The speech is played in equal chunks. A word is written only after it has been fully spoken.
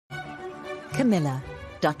Camilla,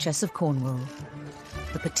 Duchess of Cornwall,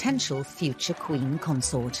 the potential future Queen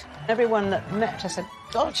Consort. Everyone that met her said,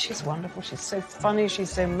 God, she's wonderful, she's so funny,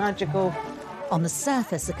 she's so magical. On the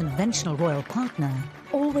surface, a conventional royal partner,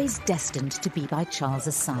 always destined to be by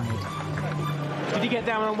Charles's side. Did he get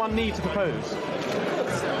down on one knee to propose?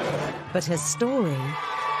 But her story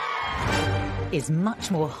is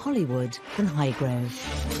much more Hollywood than Highgrove.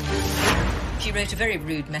 She wrote a very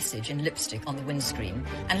rude message in lipstick on the windscreen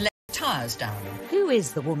and let the tyres down. Who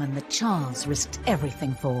is the woman that Charles risked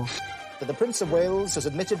everything for? But the Prince of Wales has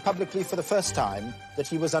admitted publicly for the first time that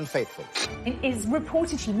he was unfaithful. It is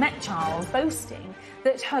reported she met Charles boasting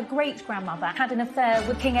that her great-grandmother had an affair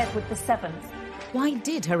with King Edward VII. Why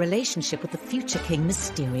did her relationship with the future king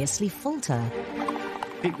mysteriously falter?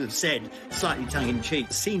 People have said, slightly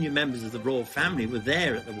tongue-in-cheek, senior members of the royal family were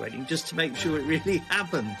there at the wedding just to make sure it really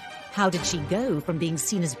happened. How did she go from being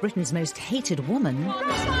seen as Britain's most hated woman?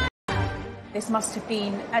 This must have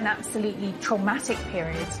been an absolutely traumatic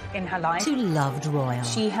period in her life. To loved royal.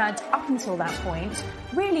 She had, up until that point,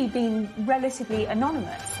 really been relatively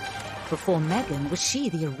anonymous. Before Meghan, was she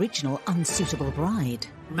the original unsuitable bride?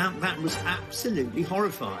 Mountbatten was absolutely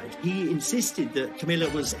horrified. He insisted that Camilla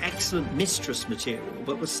was excellent mistress material,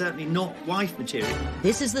 but was certainly not wife material.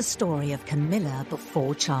 This is the story of Camilla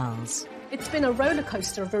before Charles. It's been a roller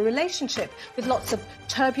coaster of a relationship with lots of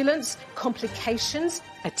turbulence, complications.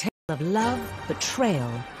 A tale of love, betrayal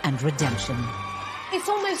and redemption. It's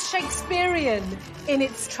almost Shakespearean in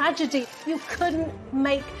its tragedy. You couldn't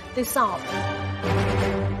make this up.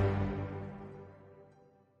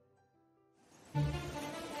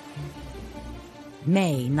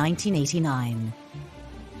 May 1989.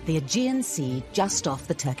 The Aegean Sea just off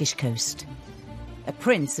the Turkish coast. A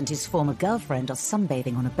prince and his former girlfriend are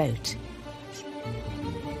sunbathing on a boat.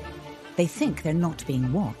 They think they're not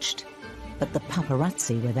being watched, but the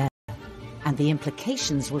paparazzi were there, and the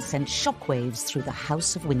implications will send shockwaves through the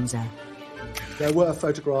House of Windsor. There were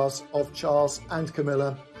photographs of Charles and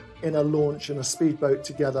Camilla in a launch in a speedboat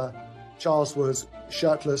together. Charles was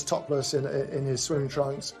shirtless, topless in his swimming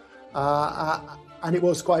trunks, and it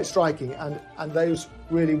was quite striking. And those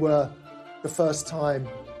really were the first time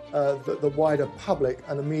that the wider public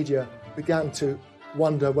and the media began to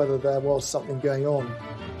wonder whether there was something going on.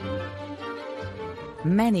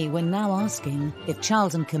 Many were now asking if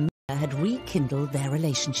Charles and Camilla had rekindled their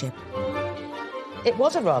relationship. It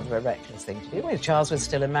was a rather a reckless thing to do. Well, Charles was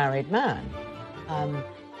still a married man.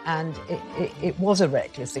 And it was a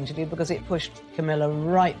reckless thing to do because it pushed Camilla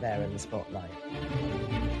right there in the spotlight.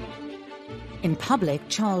 In public,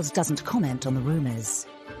 Charles doesn't comment on the rumours.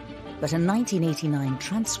 But a 1989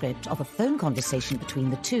 transcript of a phone conversation between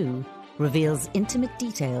the two reveals intimate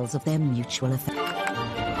details of their mutual affair.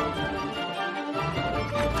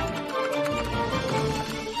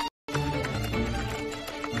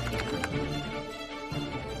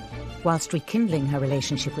 Whilst rekindling her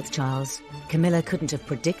relationship with Charles, Camilla couldn't have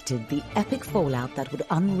predicted the epic fallout that would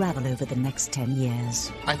unravel over the next 10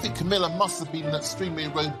 years. I think Camilla must have been an extremely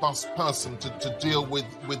robust person to deal with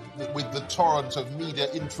the torrent of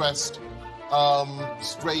media interest,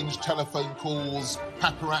 strange telephone calls,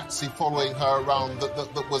 paparazzi following her around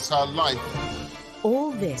that was her life. All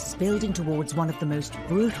this building towards one of the most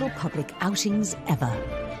brutal public outings ever.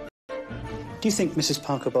 Do you think Mrs.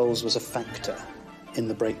 Parker Bowles was a factor in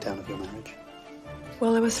the breakdown of your marriage?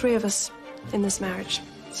 Well, there were 3 of us in this marriage,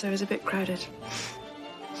 so it was a bit crowded.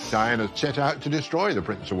 Diana set out to destroy the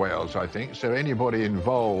Prince of Wales, I think, so anybody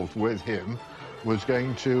involved with him was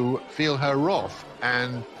going to feel her wrath,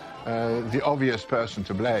 and the obvious person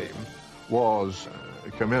to blame was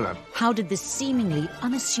Camilla. How did this seemingly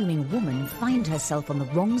unassuming woman find herself on the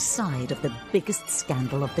wrong side of the biggest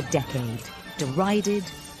scandal of the decade? Derided,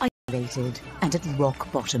 isolated, and at rock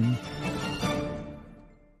bottom.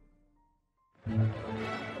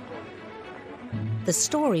 The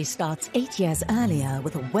story starts 8 years earlier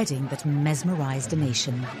with a wedding that mesmerised a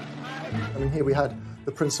nation. I mean, here we had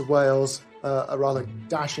the Prince of Wales, a rather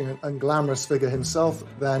dashing and glamorous figure himself,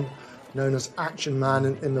 then known as Action Man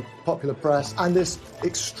in the popular press, and this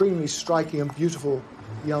extremely striking and beautiful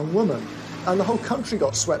young woman. And the whole country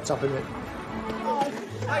got swept up in it.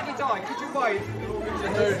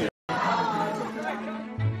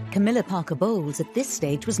 Camilla Parker Bowles at this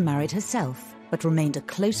stage was married herself, but remained a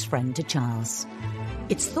close friend to Charles.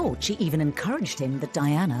 It's thought she even encouraged him that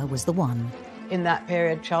Diana was the one. In that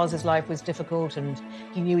period, Charles's life was difficult and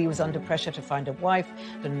he knew he was under pressure to find a wife,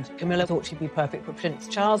 and Camilla thought she'd be perfect for Prince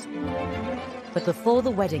Charles. But before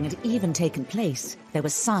the wedding had even taken place, there were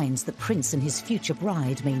signs the prince and his future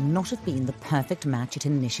bride may not have been the perfect match it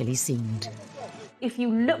initially seemed. If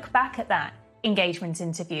you look back at that engagement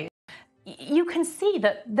interview, you can see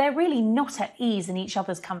that they're really not at ease in each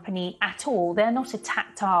other's company at all. They're not a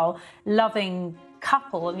tactile, loving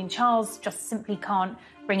couple. I mean, Charles just simply can't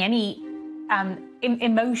bring any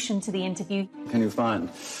emotion to the interview. Can you find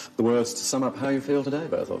the words to sum up how you feel today,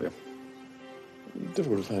 both of you?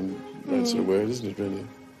 Difficult to find that sort of word, isn't it, really?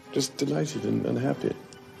 Just delighted and happy.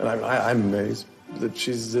 And I'm amazed that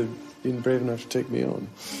she's been brave enough to take me on.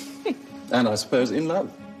 And I suppose in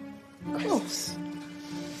love. Of course.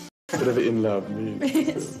 Whatever in love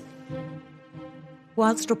means.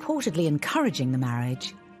 Whilst reportedly encouraging the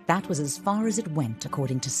marriage, that was as far as it went,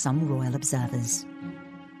 according to some royal observers.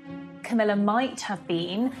 Camilla might have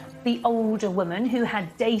been the older woman who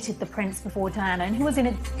had dated the prince before Diana and who was in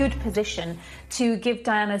a good position to give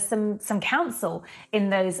Diana some counsel in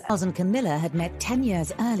those. Charles and Camilla had met 10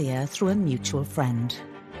 years earlier through a mutual friend.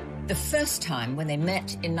 The first time when they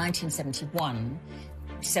met in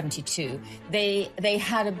 1972, they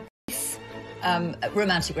had a brief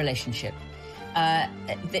romantic relationship.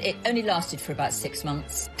 It only lasted for about 6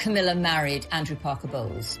 months. Camilla married Andrew Parker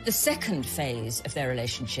Bowles. The second phase of their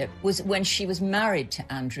relationship was when she was married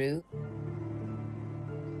to Andrew.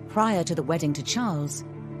 Prior to the wedding to Charles,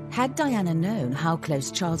 had Diana known how close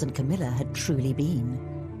Charles and Camilla had truly been?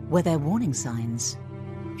 Were there warning signs?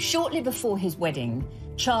 Shortly before his wedding,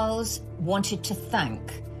 Charles wanted to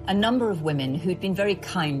thank a number of women who'd been very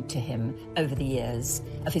kind to him over the years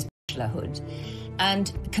of his bachelorhood.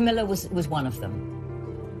 And Camilla was one of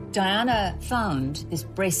them. Diana found this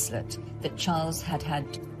bracelet that Charles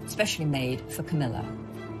had specially made for Camilla.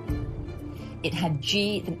 It had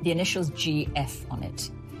the initials GF on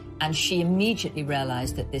it, and she immediately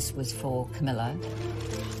realised that this was for Camilla.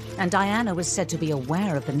 And Diana was said to be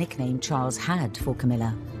aware of the nickname Charles had for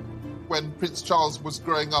Camilla. When Prince Charles was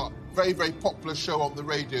growing up, very, very popular show on the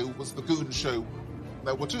radio was The Goon Show.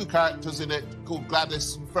 There were two characters in it called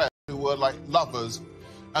Gladys and Fred, who were like lovers,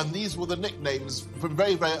 and these were the nicknames from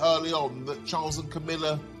very, very early on that Charles and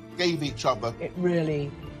Camilla gave each other. It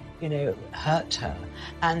really, hurt her,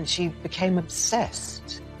 and she became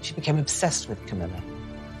obsessed. She became obsessed with Camilla.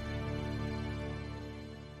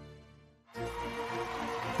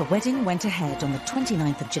 The wedding went ahead on the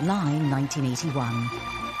 29th of July, 1981.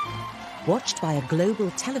 Watched by a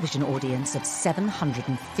global television audience of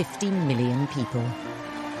 750 million people.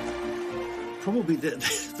 Probably the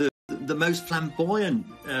most flamboyant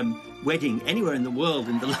wedding anywhere in the world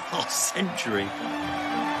in the last century.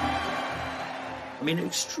 I mean, an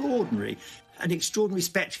extraordinary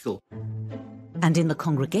spectacle. And in the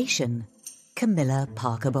congregation, Camilla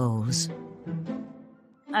Parker Bowles.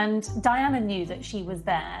 And Diana knew that she was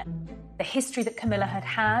there. The history that Camilla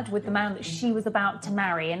had with the man that she was about to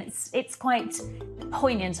marry, and it's quite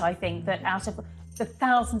poignant, I think, that out of the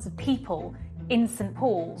thousands of people in St.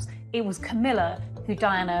 Paul's, it was Camilla who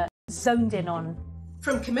Diana zoned in on.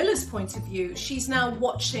 From Camilla's point of view, she's now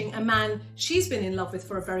watching a man she's been in love with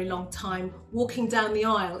for a very long time, walking down the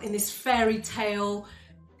aisle in this fairy tale,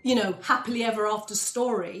 happily ever after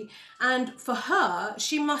story. And for her,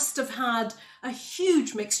 she must have had a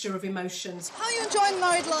huge mixture of emotions. How are you enjoying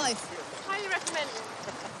married life? Highly recommend.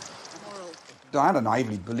 Diana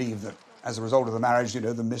naively believed that as a result of the marriage,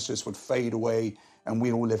 the mistress would fade away and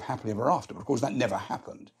we'd all live happily ever after. But of course, that never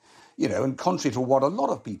happened. And contrary to what a lot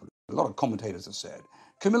of commentators have said,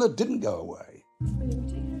 Camilla didn't go away.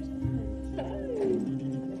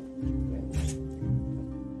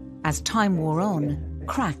 As time wore on,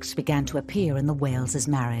 cracks began to appear in the Wales's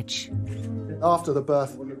marriage. After the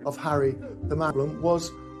birth of Harry, the problem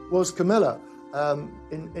was Camilla.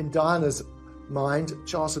 In Diana's mind,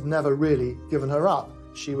 Charles had never really given her up.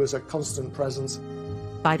 She was a constant presence.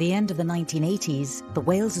 By the end of the 1980s, the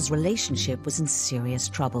Wales's relationship was in serious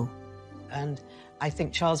trouble. And I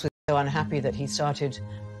think Charles was so unhappy that he started,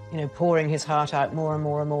 pouring his heart out more and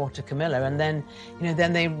more and more to Camilla. And then,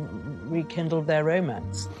 then they rekindled their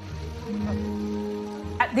romance.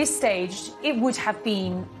 At this stage, it would have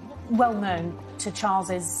been well known to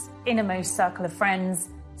Charles's innermost circle of friends,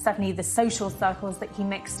 certainly the social circles that he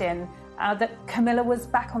mixed in, that Camilla was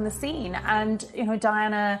back on the scene. And,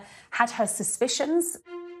 Diana had her suspicions.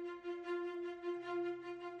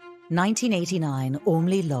 1989,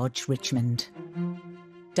 Ormley Lodge, Richmond.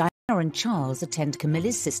 Diana and Charles attend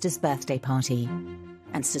Camilla's sister's birthday party,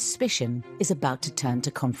 and suspicion is about to turn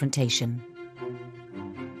to confrontation.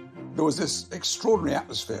 There was this extraordinary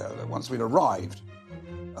atmosphere that once we'd arrived,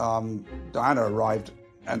 Diana arrived,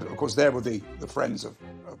 and of course there were the friends of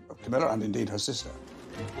Camilla and indeed her sister.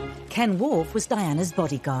 Ken Wharf was Diana's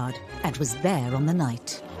bodyguard and was there on the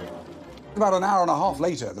night. About an hour and a half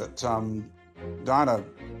later that Diana's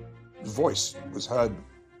voice was heard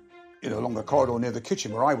along the corridor near the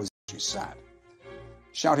kitchen where I was actually sat.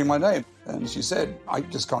 shouting my name. And she said, I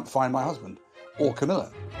just can't find my husband, or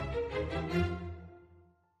Camilla.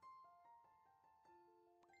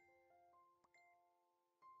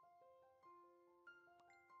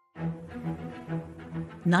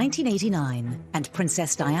 (1989), and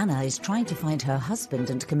Princess Diana is trying to find her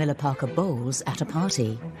husband and Camilla Parker Bowles at a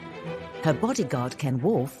party. Her bodyguard, Ken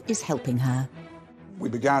Worf, is helping her. We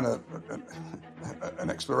began an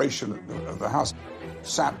exploration of the house.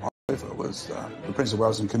 Sat on the sofa was the Prince of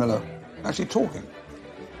Wales and Camilla actually talking.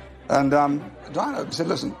 And Diana said,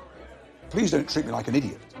 listen, please don't treat me like an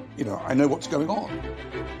idiot. You know, I know what's going on.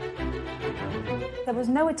 There was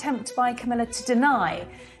no attempt by Camilla to deny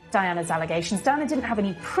Diana's allegations. Diana didn't have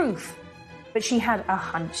any proof, but she had a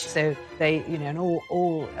hunch. So they, you know, and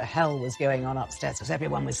all hell was going on upstairs because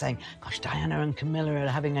everyone was saying, gosh, Diana and Camilla are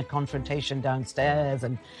having a confrontation downstairs.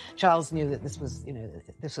 And Charles knew that this was, you know,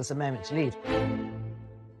 this was the moment to leave.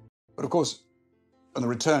 But of course, on the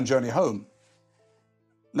return journey home,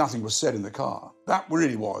 nothing was said in the car. That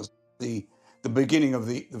really was the beginning of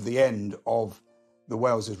the end of the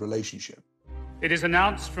Wales' relationship. It is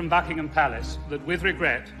announced from Buckingham Palace that, with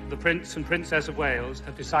regret, the Prince and Princess of Wales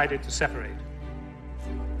have decided to separate.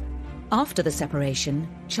 After the separation,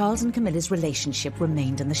 Charles and Camilla's relationship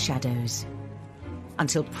remained in the shadows,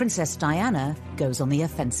 until Princess Diana goes on the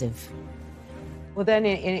offensive. Well, then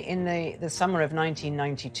in the summer of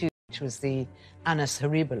 1992, which was the Annus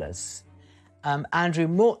Horribilis, Andrew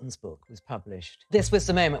Morton's book was published. This was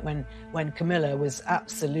the moment when Camilla was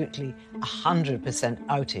absolutely 100%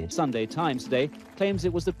 outed. Sunday Times today claims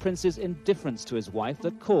it was the prince's indifference to his wife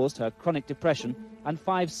that caused her chronic depression and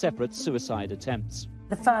 5 separate suicide attempts.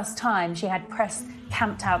 The first time she had press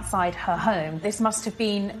camped outside her home, this must have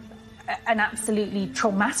been an absolutely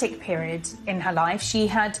traumatic period in her life. She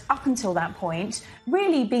had, up until that point,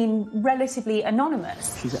 really been relatively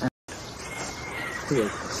anonymous.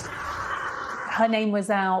 Her name was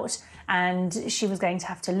out, and she was going to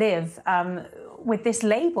have to live with this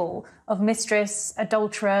label of mistress,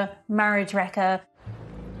 adulterer, marriage wrecker.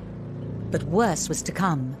 But worse was to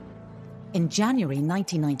come. In January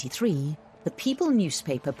 1993, the People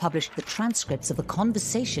newspaper published the transcripts of a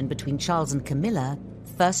conversation between Charles and Camilla,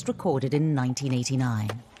 first recorded in 1989.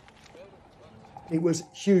 It was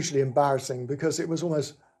hugely embarrassing because it was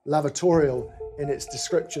almost lavatorial in its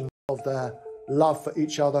description of their love for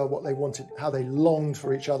each other, what they wanted, how they longed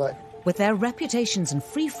for each other. With their reputations in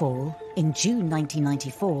freefall, in June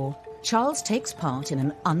 1994, Charles takes part in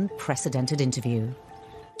an unprecedented interview.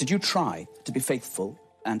 Did you try to be faithful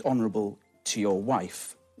and honourable to your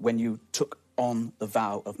wife when you took on the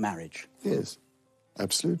vow of marriage? Yes,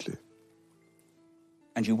 absolutely.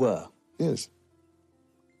 And you were? Yes.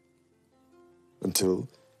 Until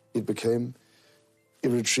it became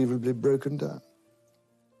irretrievably broken down.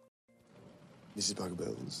 Mrs. Parker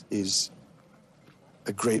Bowles is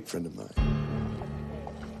a great friend of mine.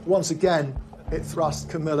 Once again, it thrust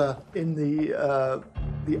Camilla in the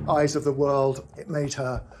eyes of the world. It made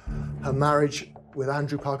her marriage with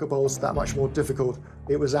Andrew Parker Bowles that much more difficult.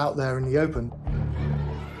 It was out there in the open.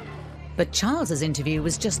 But Charles's interview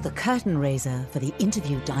was just the curtain raiser for the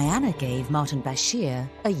interview Diana gave Martin Bashir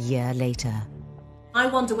a year later. I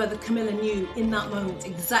wonder whether Camilla knew in that moment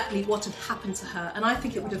exactly what had happened to her, and I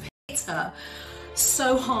think it would have hit her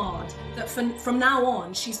so hard that from now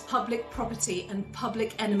on she's public property and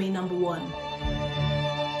public enemy number one.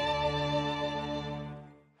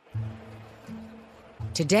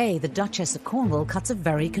 Today, the Duchess of Cornwall cuts a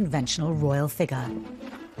very conventional royal figure.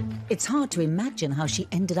 It's hard to imagine how she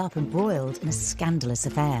ended up embroiled in a scandalous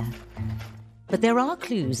affair. But there are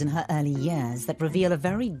clues in her early years that reveal a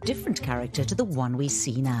very different character to the one we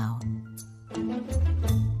see now.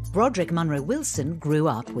 Broderick Munro Wilson grew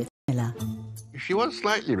up with Camilla. She was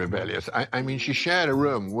slightly rebellious. I mean, she shared a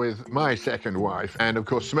room with my second wife, and of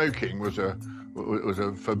course smoking was a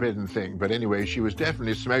forbidden thing. But anyway, she was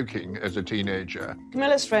definitely smoking as a teenager.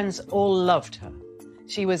 Camilla's friends all loved her.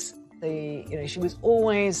 She was she was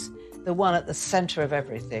always the one at the centre of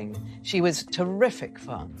everything. She was terrific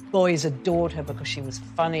fun. Boys adored her because she was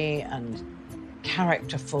funny and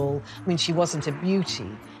characterful. I mean, she wasn't a beauty,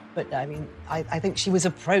 but I mean, I think she was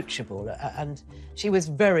approachable, and she was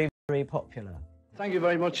very, very popular. Thank you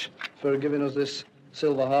very much for giving us this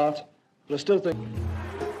Silver Heart, but I still think...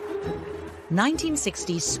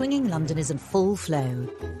 1960s swinging London is in full flow,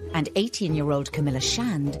 and 18-year-old Camilla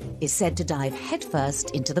Shand is said to dive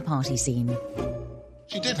headfirst into the party scene.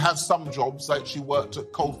 She did have some jobs, like she worked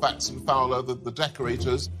at Colfax and Fowler, the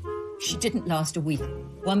decorators. She didn't last a week.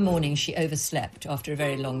 One morning she overslept after a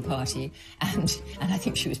very long party, and I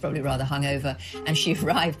think she was probably rather hungover, and she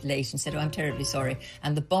arrived late and said, "Oh, I'm terribly sorry."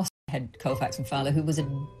 And the boss Head Colfax and Fowler, who was a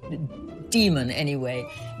demon anyway,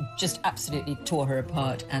 just absolutely tore her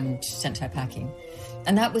apart and sent her packing.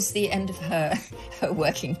 And that was the end of her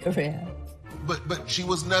working career. But she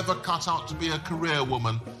was never cut out to be a career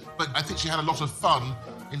woman. But I think she had a lot of fun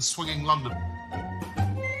in swinging London.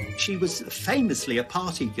 She was famously a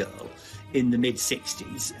party girl in the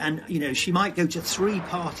mid-60s. And, you know, she might go to 3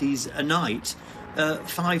 parties a night,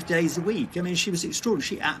 5 days a week. I mean, she was extraordinary.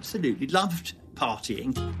 She absolutely loved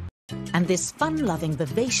partying. And this fun-loving,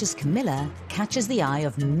 vivacious Camilla catches the eye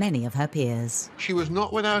of many of her peers. She was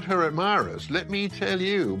not without her admirers, let me tell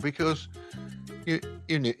you, because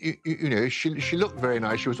you know, she looked very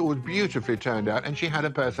nice. She was always beautifully turned out, and she had a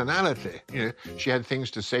personality. You know, she had things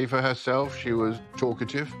to say for herself. She was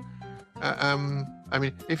talkative. I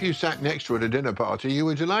mean, if you sat next to her at a dinner party, you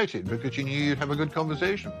were delighted because you knew you'd have a good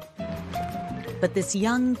conversation. But this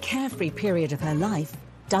young, carefree period of her life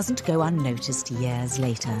doesn't go unnoticed years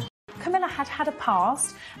later. Camilla had had a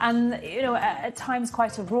past, and, you know, at times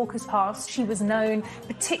quite a raucous past. She was known,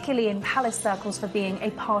 particularly in palace circles, for being a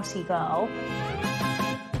party girl.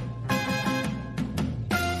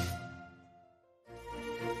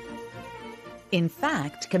 In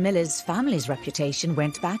fact, Camilla's family's reputation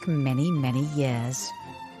went back many, many years.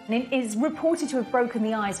 And it is reported to have broken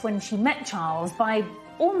the ice when she met Charles by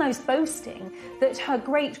almost boasting that her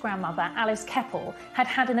great-grandmother, Alice Keppel, had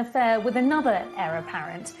had an affair with another heir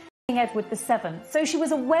apparent, King Edward VII. So she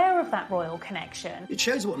was aware of that royal connection. It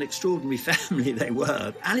shows what an extraordinary family they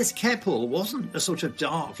were. Alice Keppel wasn't a sort of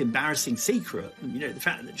dark, embarrassing secret. You know, the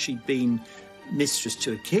fact that she'd been mistress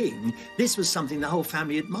to a king, this was something the whole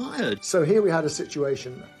family admired. So here we had a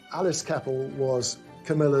situation. Alice Keppel was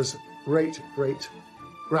Camilla's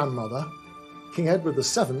great-great-grandmother. King Edward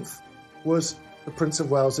VII was the Prince of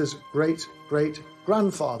Wales's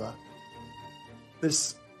great-great-grandfather.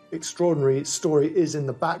 This extraordinary story is in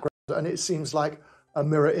the background, and it seems like a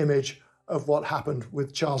mirror image of what happened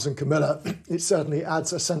with Charles and Camilla. It certainly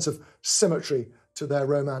adds a sense of symmetry to their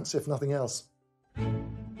romance, if nothing else.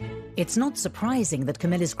 It's not surprising that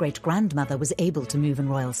Camilla's great-grandmother was able to move in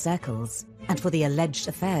royal circles, and for the alleged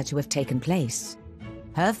affair to have taken place.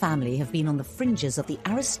 Her family have been on the fringes of the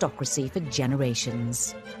aristocracy for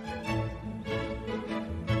generations.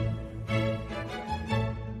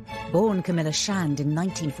 Born Camilla Shand in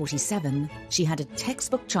 1947, she had a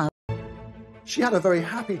textbook childhood. She had a very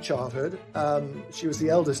happy childhood. She was the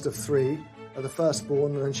eldest of 3, the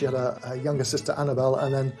firstborn, and then she had a younger sister, Annabelle,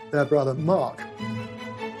 and then their brother, Mark.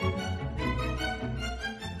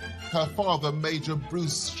 Her father, Major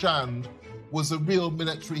Bruce Shand, was a real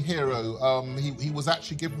military hero. He was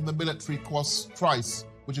actually given the Military Cross twice,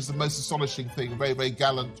 which is the most astonishing thing, a very, very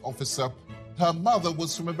gallant officer. Her mother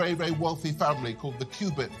was from a very, very wealthy family called the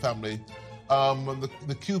Cubitt family. And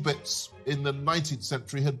the Cubitts in the 19th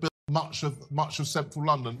century had built much of central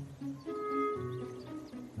London.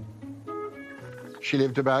 She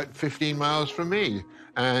lived about 15 miles from me.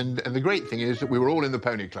 And the great thing is that we were all in the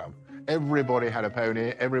pony club. Everybody had a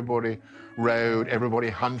pony, everybody rode, everybody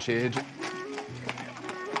hunted.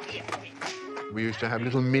 We used to have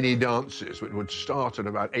little mini dances which would start at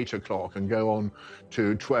about 8 o'clock and go on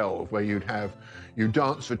to 12, where you'd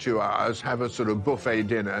dance for 2 hours, have a sort of buffet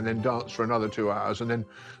dinner, and then dance for another 2 hours, and then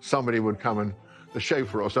somebody would come, and the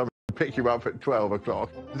chauffeur or somebody would pick you up at 12 o'clock.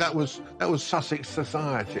 That was Sussex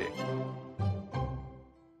society.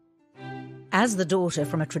 As the daughter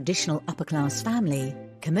from a traditional upper-class family,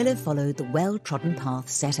 Camilla followed the well-trodden path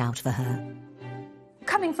set out for her.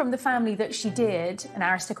 Coming from the family that she did, an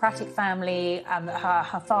aristocratic family,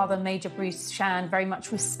 her father, Major Bruce Shand, very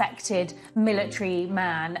much respected military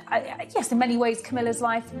man. Yes, in many ways, Camilla's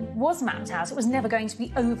life was mapped out. It was never going to be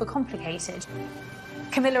overcomplicated.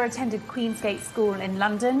 Camilla attended Queensgate School in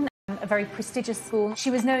London, a very prestigious school.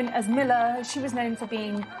 She was known as Miller. She was known for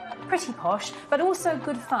being pretty posh, but also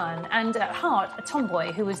good fun, and at heart, a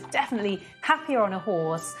tomboy who was definitely happier on a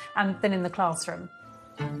horse than in the classroom.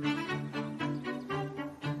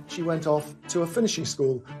 She went off to a finishing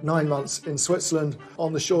school, 9 months in Switzerland,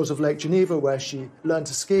 on the shores of Lake Geneva, where she learned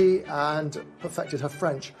to ski and perfected her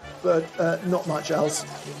French, but not much else.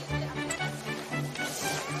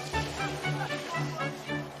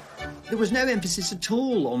 There was no emphasis at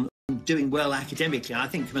all on doing well academically. I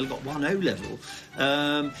think Camilla got 1 O-level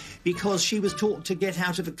because she was taught to get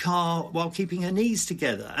out of a car while keeping her knees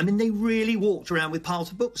together. I mean, they really walked around with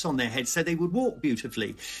piles of books on their heads so they would walk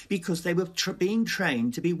beautifully because they were being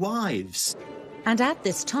trained to be wives. And at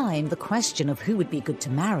this time, the question of who would be good to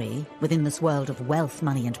marry within this world of wealth,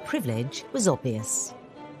 money and privilege was obvious.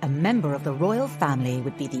 A member of the royal family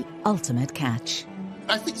would be the ultimate catch.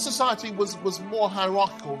 I think society was more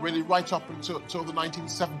hierarchical, really, right up until the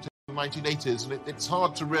 1970s. the 1980s, and it's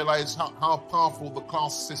hard to realise how powerful the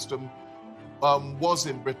class system was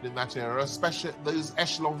in Britain in that era, especially at those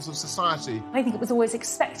echelons of society. I think it was always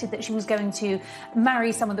expected that she was going to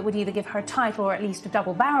marry someone that would either give her a title or at least a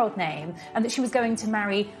double-barrelled name, and that she was going to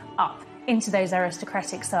marry up into those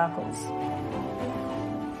aristocratic circles.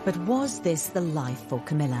 But was this the life for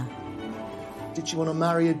Camilla? Did she want to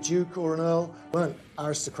marry a duke or an earl? Weren't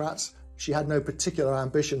aristocrats. She had no particular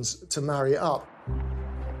ambitions to marry up.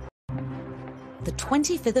 The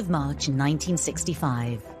 25th of March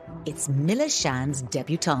 1965. It's Milla Shand's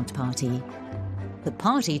debutante party. The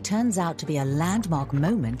party turns out to be a landmark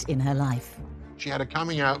moment in her life. She had a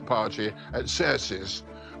coming-out party at Cersei's,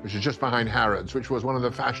 which is just behind Harrods, which was one of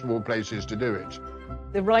the fashionable places to do it.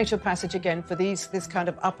 The rite of passage, again, for this kind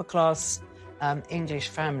of upper-class English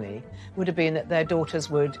family would have been that their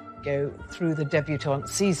daughters would go through the debutante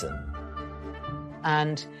season.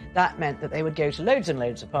 And that meant that they would go to loads and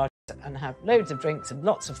loads of parties and have loads of drinks and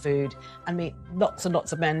lots of food and meet lots and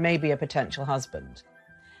lots of men, maybe a potential husband.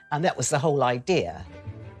 And that was the whole idea.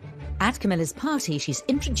 At Camilla's party, she's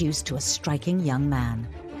introduced to a striking young man.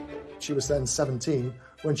 She was then 17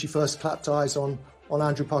 when she first clapped eyes on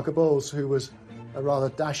Andrew Parker Bowles, who was a rather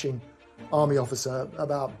dashing army officer,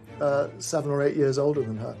 about 7 or 8 years older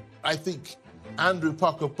than her. I think Andrew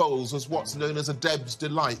Parker Bowles was what's known as a Deb's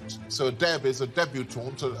delight. So a Deb is a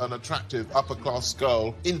debutante, an attractive upper-class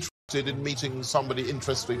girl, interested in meeting somebody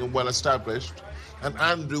interesting and well-established. And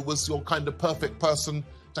Andrew was your kind of perfect person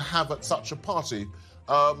to have at such a party.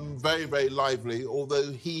 Very, very lively,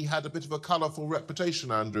 although he had a bit of a colourful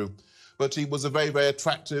reputation, Andrew. But he was a very, very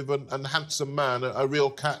attractive and handsome man, a real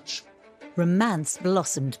catch. Romance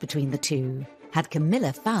blossomed between the two. Had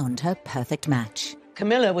Camilla found her perfect match?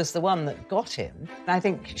 Camilla was the one that got him. I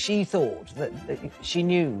think she thought that she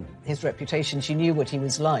knew his reputation, she knew what he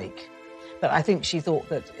was like. But I think she thought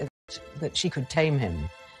that she could tame him.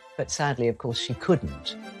 But sadly, of course, she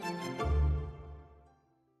couldn't.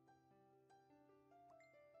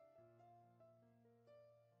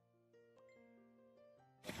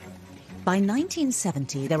 By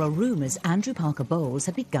 1970, there are rumours Andrew Parker Bowles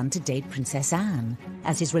had begun to date Princess Anne,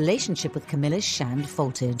 as his relationship with Camilla Shand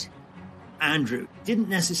faltered. Andrew didn't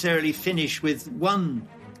necessarily finish with one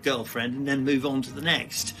girlfriend and then move on to the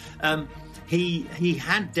next. He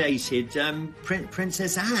had dated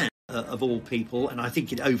Princess Anne, of all people, and I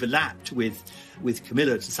think it overlapped with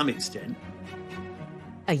Camilla to some extent.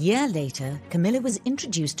 A year later, Camilla was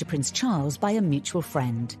introduced to Prince Charles by a mutual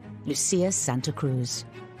friend, Lucia Santa Cruz.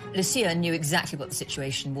 Lucia knew exactly what the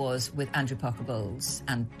situation was with Andrew Parker Bowles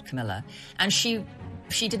and Camilla, and she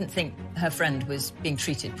didn't think her friend was being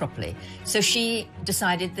treated properly. So she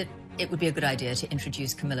decided that it would be a good idea to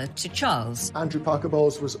introduce Camilla to Charles. Andrew Parker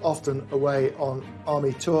Bowles was often away on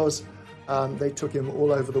army tours. They took him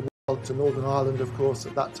all over the world, to Northern Ireland, of course,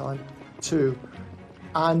 at that time, too.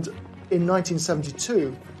 And in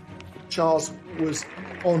 1972, Charles was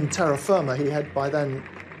on terra firma. He had by then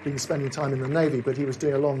been spending time in the Navy, but he was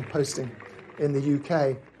doing a long posting in the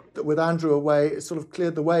UK. With Andrew away, it sort of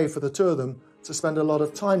cleared the way for the two of them to spend a lot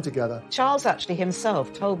of time together. Charles actually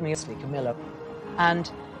himself told me, Camilla,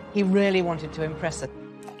 and he really wanted to impress her.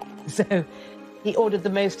 So he ordered the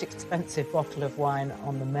most expensive bottle of wine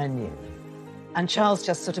on the menu. And Charles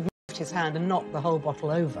just sort of moved his hand and knocked the whole bottle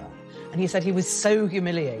over. And he said he was so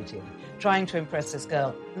humiliated trying to impress this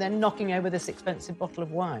girl and then knocking over this expensive bottle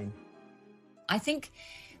of wine. I think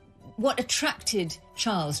what attracted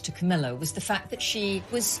Charles to Camilla was the fact that she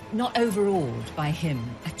was not overawed by him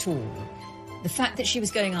at all. The fact that she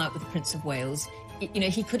was going out with the Prince of Wales,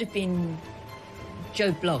 he could have been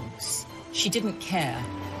Joe Bloggs. She didn't care.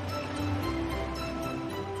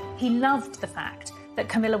 He loved the fact that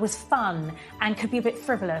Camilla was fun and could be a bit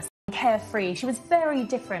frivolous and carefree. She was very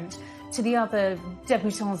different to the other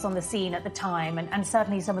debutantes on the scene at the time, and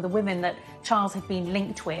certainly some of the women that Charles had been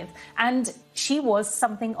linked with. And she was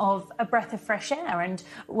something of a breath of fresh air. And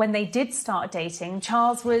when they did start dating,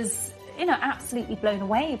 Charles was, absolutely blown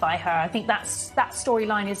away by her. I think that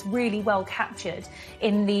storyline is really well captured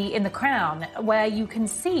in the Crown, where you can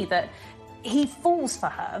see that he falls for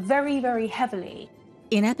her very, very heavily.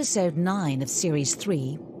 In episode 9 of series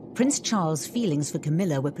 3, Prince Charles' feelings for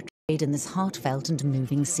Camilla were portrayed in this heartfelt and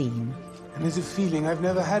moving scene. And there's a feeling I've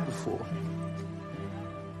never had before.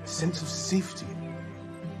 A sense of safety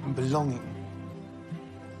and belonging.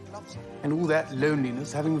 And all that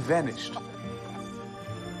loneliness having vanished.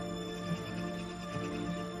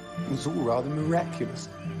 It was all rather miraculous.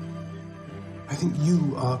 I think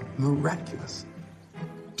you are miraculous.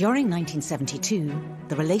 During 1972,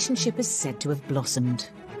 the relationship is said to have blossomed.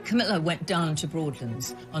 Camilla went down to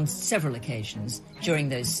Broadlands on several occasions during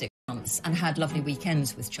those 6 months and had lovely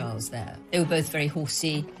weekends with Charles there. They were both very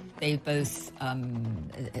horsey. They both,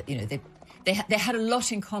 they had a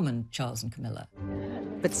lot in common, Charles and Camilla.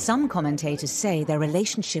 But some commentators say their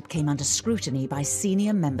relationship came under scrutiny by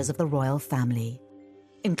senior members of the royal family,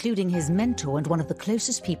 including his mentor and one of the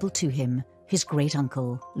closest people to him, his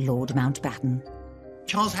great-uncle, Lord Mountbatten.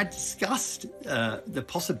 Charles had discussed the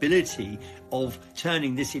possibility of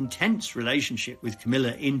turning this intense relationship with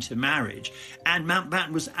Camilla into marriage, and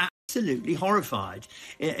Mountbatten was absolutely horrified.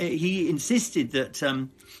 He insisted that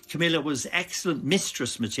Camilla was excellent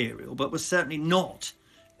mistress material, but was certainly not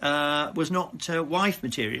wife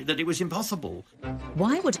material, that it was impossible.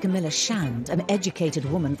 Why would Camilla Shand, an educated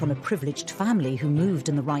woman from a privileged family who moved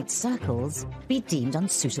in the right circles, be deemed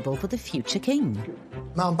unsuitable for the future king?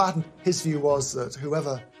 Mountbatten, his view was that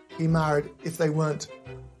whoever he married, if they weren't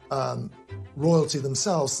royalty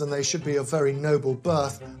themselves, then they should be of very noble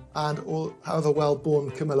birth, and however well-born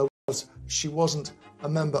Camilla was, she wasn't a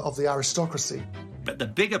member of the aristocracy. But the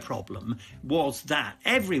bigger problem was that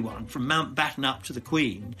everyone, from Mountbatten up to the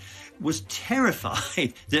Queen, was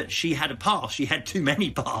terrified that she had a past. She had too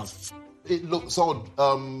many pasts. It looks odd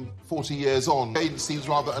 40 years on. It seems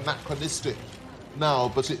rather anachronistic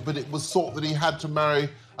now, but it was thought that he had to marry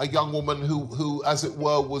a young woman who as it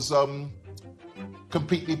were, was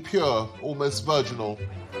completely pure, almost virginal.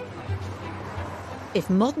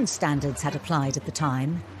 If modern standards had applied at the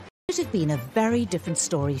time, it would have been a very different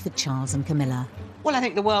story for Charles and Camilla. Well, I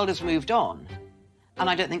think the world has moved on, and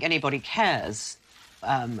I don't think anybody cares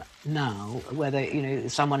now whether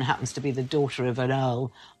someone happens to be the daughter of an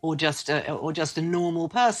earl or just a normal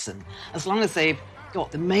person, as long as they've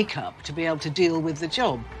got the makeup to be able to deal with the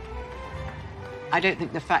job. I don't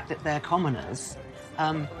think the fact that they're commoners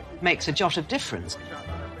makes a jot of difference.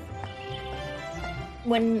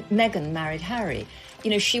 When Meghan married Harry,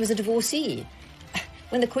 she was a divorcee.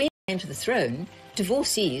 When the Queen came to the throne,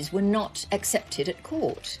 divorcees were not accepted at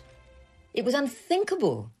court. It was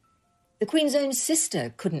unthinkable. The Queen's own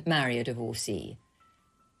sister couldn't marry a divorcee.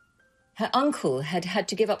 Her uncle had had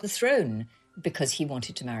to give up the throne because he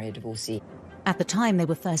wanted to marry a divorcee. At the time they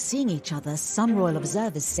were first seeing each other, some royal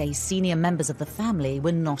observers say senior members of the family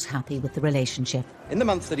were not happy with the relationship. In the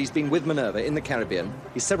month that he's been with Minerva in the Caribbean,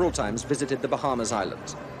 he several times visited the Bahamas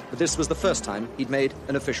Islands. But this was the first time he'd made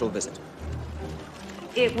an official visit.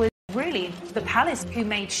 It was really the palace who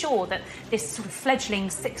made sure that this sort of fledgling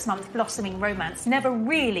 6-month blossoming romance never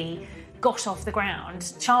really got off the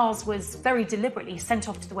ground. Charles was very deliberately sent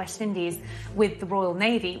off to the West Indies with the Royal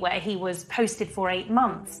Navy, where he was posted for 8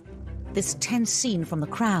 months. This tense scene from The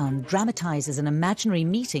Crown dramatises an imaginary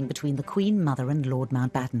meeting between the Queen Mother and Lord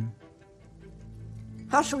Mountbatten.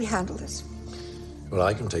 How shall we handle this? Well,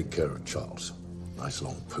 I can take care of Charles. Nice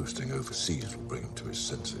long posting overseas will bring him to his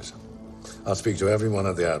senses. I'll speak to everyone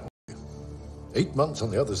at the Admiralty. 8 months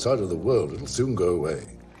on the other side of the world, it'll soon go away.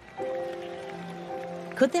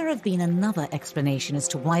 Could there have been another explanation as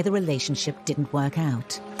to why the relationship didn't work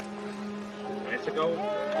out?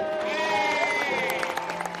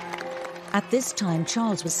 At this time,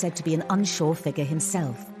 Charles was said to be an unsure figure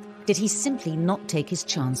himself. Did he simply not take his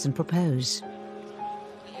chance and propose?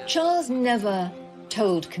 Charles never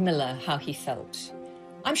told Camilla how he felt.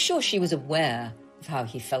 I'm sure she was aware of how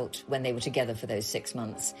he felt when they were together for those 6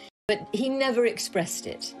 months, but he never expressed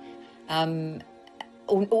it.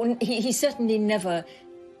 He certainly never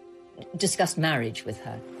discussed marriage with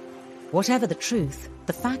her. Whatever the truth,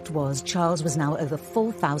 the fact was Charles was now over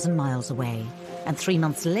 4,000 miles away, and 3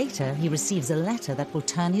 months later he receives a letter that will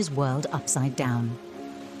turn his world upside down.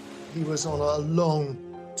 He was on a long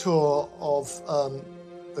tour of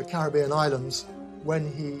the Caribbean islands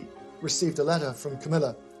when he received a letter from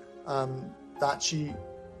Camilla that she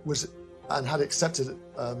was and had accepted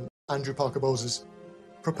Andrew Parker Bowles's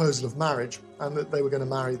proposal of marriage, and that they were going to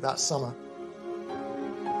marry that summer.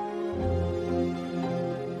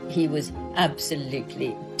 He was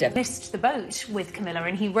absolutely devastated. Missed the boat with Camilla,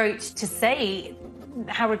 and he wrote to say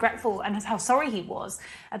how regretful and how sorry he was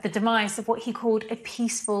at the demise of what he called a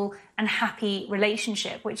peaceful and happy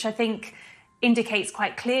relationship, which I think indicates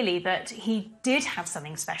quite clearly that he did have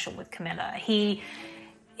something special with Camilla. He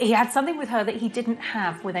had something with her that he didn't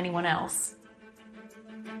have with anyone else.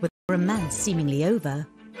 With the romance seemingly over,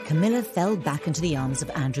 Camilla fell back into the arms of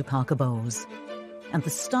Andrew Parker Bowles, and the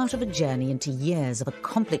start of a journey into years of a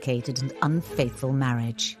complicated and unfaithful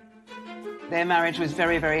marriage. Their marriage was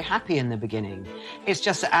very, very happy in the beginning. It's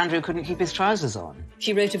just that Andrew couldn't keep his trousers on.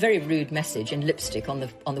 She wrote a very rude message in lipstick on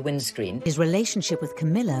the windscreen. His relationship with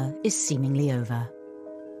Camilla is seemingly over.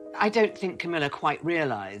 I don't think Camilla quite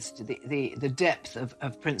realised the depth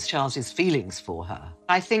of Prince Charles's feelings for her.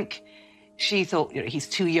 I think She thought, he's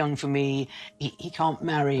too young for me, he can't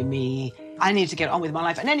marry me, I need to get on with my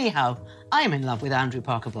life. And anyhow, I'm in love with Andrew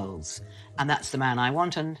Parker Bowles, and that's the man I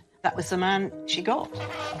want, and that was the man she got.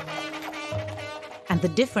 And the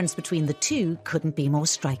difference between the two couldn't be more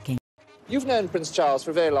striking. You've known Prince Charles for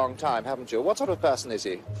a very long time, haven't you? What sort of person is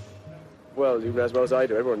he? Well, you know as well as I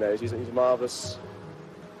do. Everyone knows he's a marvellous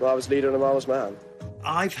leader and a marvellous man.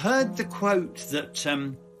 I've heard the quote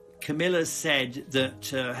that Camilla said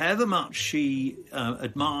that however much she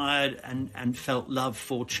admired and felt love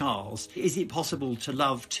for Charles, is it possible to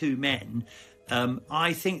love two men?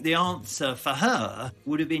 I think the answer for her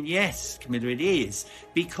would have been yes, Camilla, it is,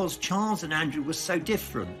 because Charles and Andrew were so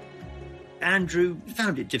different. Andrew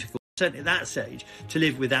found it difficult, certainly at that stage, to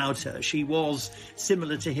live without her. She was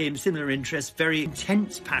similar to him, similar interests, very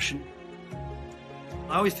intense passion.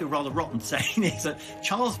 I always feel rather rotten saying this, that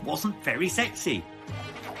Charles wasn't very sexy.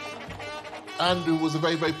 Andrew was a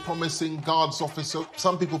very, very promising guards officer.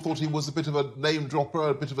 Some people thought he was a bit of a name dropper,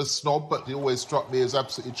 a bit of a snob, but he always struck me as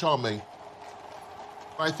absolutely charming.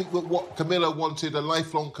 I think that what Camilla wanted, a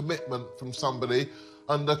lifelong commitment from somebody,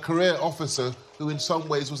 and a career officer who in some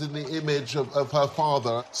ways was in the image of her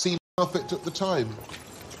father, seemed perfect at the time.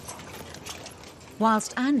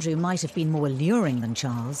 Whilst Andrew might have been more alluring than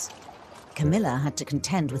Charles, Camilla had to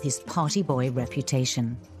contend with his party boy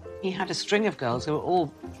reputation. He had a string of girls who were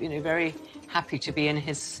all, very happy to be in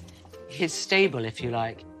his stable, if you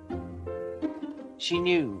like. She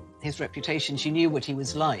knew his reputation, she knew what he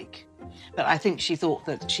was like, but I think she thought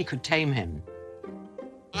that she could tame him.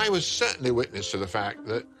 I was certainly witness to the fact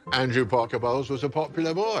that Andrew Parker Bowles was a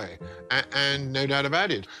popular boy, and no doubt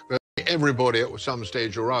about it. But everybody at some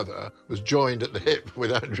stage or other was joined at the hip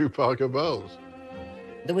with Andrew Parker Bowles.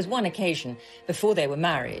 There was one occasion before they were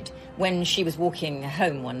married when she was walking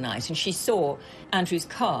home one night and she saw Andrew's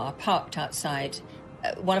car parked outside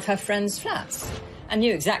one of her friend's flats and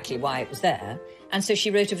knew exactly why it was there. And so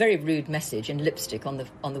she wrote a very rude message in lipstick on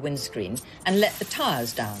the windscreen and let the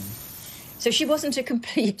tyres down. So she wasn't a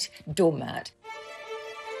complete doormat.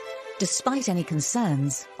 Despite any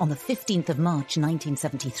concerns, on the 15th of March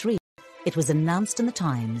 1973, it was announced in the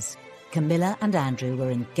Times Camilla and Andrew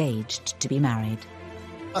were engaged to be married.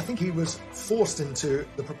 I think he was forced into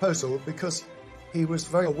the proposal because he was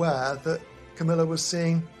very aware that Camilla was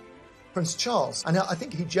seeing Prince Charles. And I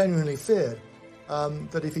think he genuinely feared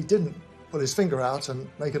that if he didn't pull his finger out and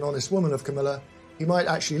make an honest woman of Camilla, he might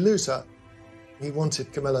actually lose her. He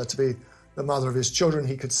wanted Camilla to be the mother of his children.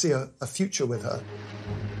 He could see a future with her.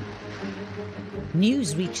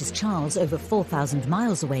 News reaches Charles over 4,000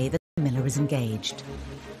 miles away that Camilla is engaged.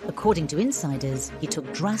 According to insiders, he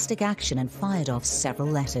took drastic action and fired off several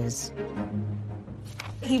letters.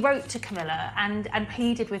 He wrote to Camilla and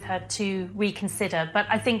pleaded with her to reconsider, but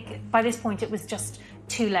I think by this point it was just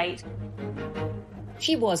too late.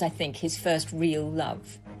 She was, I think, his first real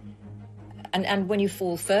love. And when you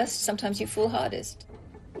fall first, sometimes you fall hardest.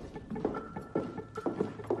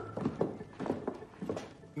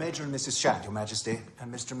 Major and Mrs. Shand, Your Majesty,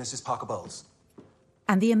 and Mr. and Mrs. Parker Bowles.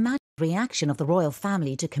 And the imagined reaction of the royal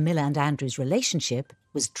family to Camilla and Andrew's relationship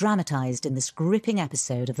was dramatised in this gripping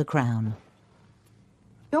episode of The Crown.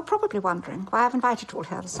 You're probably wondering why I've invited you all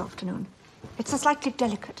here this afternoon. It's a slightly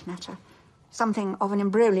delicate matter. Something of an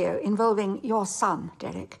imbroglio involving your son,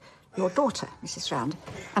 Derek, your daughter, Mrs. Shand,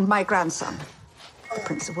 and my grandson, the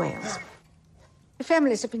Prince of Wales. The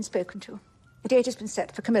families have been spoken to. The date has been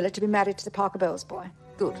set for Camilla to be married to the Parker Bowles boy.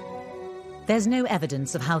 Good. There's no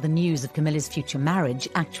evidence of how the news of Camilla's future marriage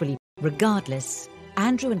actually... Regardless,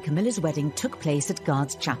 Andrew and Camilla's wedding took place at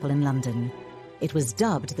Guards Chapel in London. It was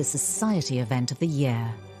dubbed the Society Event of the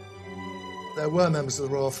Year. There were members of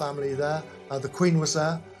the royal family there. The Queen was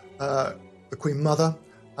there, the Queen Mother,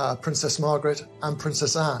 Princess Margaret and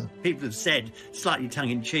Princess Anne. People have said, slightly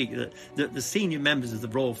tongue-in-cheek, that the senior members of the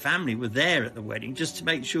royal family were there at the wedding just to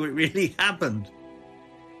make sure it really happened.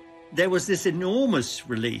 There was this enormous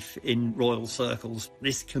relief in royal circles.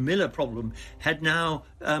 This Camilla problem had now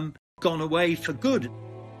gone away for good.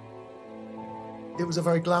 It was a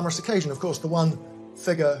very glamorous occasion. Of course, the one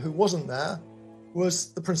figure who wasn't there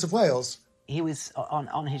was the Prince of Wales. He was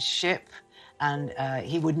on his ship, and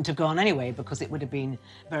he wouldn't have gone anyway because it would have been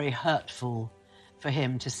very hurtful for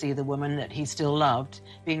him to see the woman that he still loved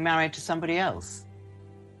being married to somebody else.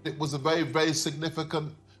 It was a very, very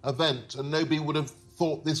significant event, and nobody would have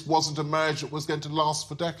thought this wasn't a marriage that was going to last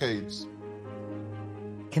for decades.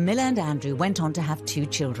 Camilla and Andrew went on to have 2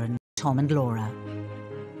 children, Tom and Laura.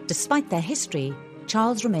 Despite their history,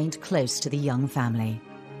 Charles remained close to the young family.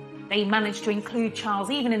 They managed to include Charles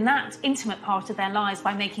even in that intimate part of their lives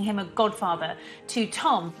by making him a godfather to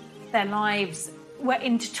Tom. Their lives were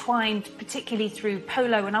intertwined, particularly through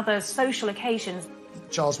polo and other social occasions.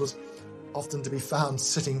 Charles was often to be found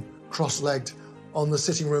sitting cross-legged on the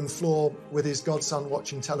sitting room floor with his godson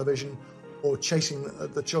watching television or chasing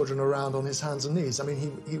the children around on his hands and knees. I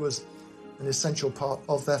mean, he was an essential part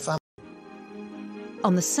of their family.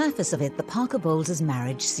 On the surface of it, the Parker Bowles'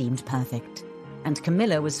 marriage seemed perfect, and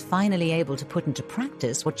Camilla was finally able to put into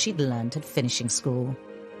practice what she'd learned at finishing school.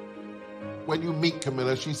 When you meet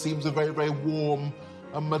Camilla, she seems a very, very warm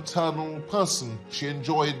and maternal person. She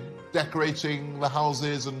enjoyed decorating the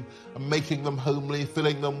houses and making them homely,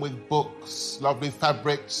 filling them with books, lovely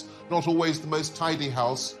fabrics, not always the most tidy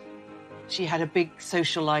house. She had a big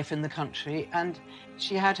social life in the country, and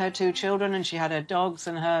she had her 2 children, and she had her dogs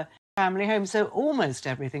and her family home, so almost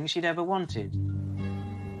everything she'd ever wanted.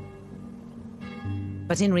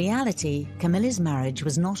 But in reality, Camilla's marriage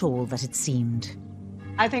was not all that it seemed.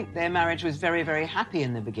 I think their marriage was very, very happy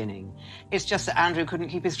in the beginning. It's just that Andrew couldn't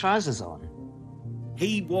keep his trousers on.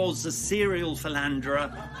 He was a serial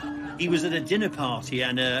philanderer. He was at a dinner party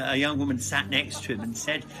and a young woman sat next to him and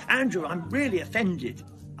said, "Andrew, I'm really offended.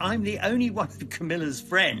 I'm the only one of Camilla's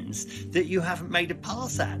friends that you haven't made a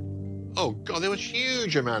pass at." Oh, God, there was a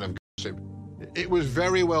huge amount of gossip. It was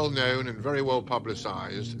very well known and very well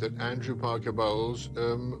publicised that Andrew Parker Bowles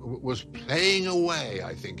was playing away,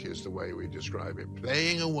 I think is the way we describe it,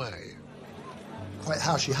 playing away. Quite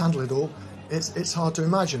how she handled it all, it's hard to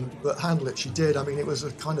imagine, but handle it she did. I mean, it was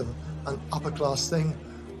a kind of an upper-class thing.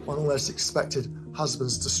 One almost expected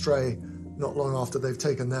husbands to stray not long after they've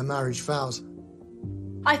taken their marriage vows.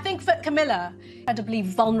 I think for Camilla, incredibly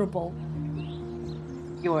vulnerable.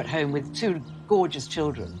 You're at home with 2 gorgeous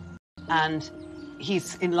children, and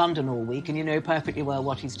he's in London all week, and you know perfectly well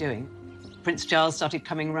what he's doing. Prince Charles started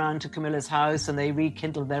coming round to Camilla's house, and they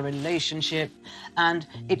rekindled their relationship, and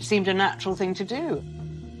it seemed a natural thing to do.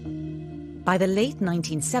 By the late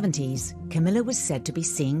 1970s, Camilla was said to be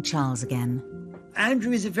seeing Charles again.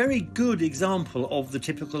 Andrew is a very good example of the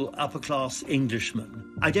typical upper-class Englishman.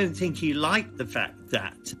 I don't think he liked the fact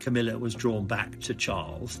that Camilla was drawn back to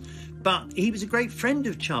Charles, but he was a great friend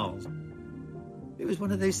of Charles. It was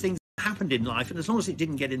one of those things that happened in life, and as long as it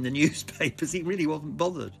didn't get in the newspapers, he really wasn't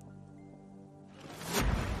bothered.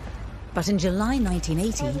 But in July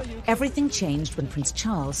 1980, everything changed when Prince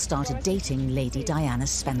Charles started dating Lady Diana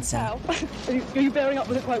Spencer. Are you bearing up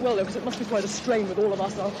with it quite well, though? Because it must be quite a strain with all of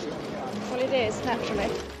us after you. Well, it is,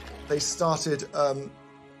 naturally. They started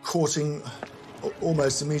courting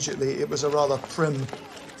almost immediately. It was a rather prim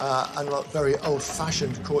and very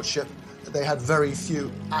old-fashioned courtship. They had very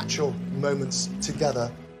few actual moments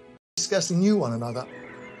together. They scarcely knew one another.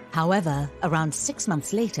 However, around 6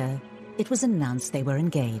 months later, it was announced they were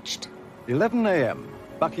engaged. 11 a.m.,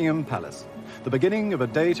 Buckingham Palace. The beginning of a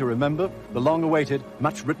day to remember. The long-awaited,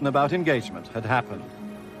 much written about engagement had happened.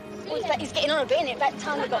 He's getting on a bit, isn't it? About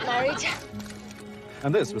time we got married.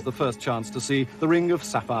 And this was the first chance to see the ring of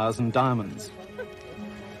sapphires and diamonds.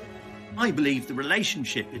 I believe the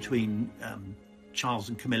relationship between Charles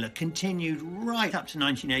and Camilla continued right up to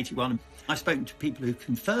 1981. I've spoken to people who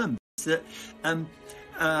confirmed that,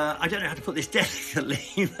 I don't know how to put this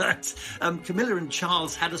delicately, but Camilla and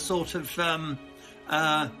Charles had a sort of,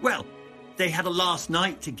 well, they had a last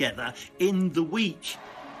night together in the week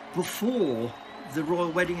before the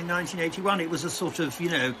royal wedding in 1981. It was a sort of, you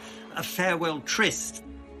know, a farewell tryst.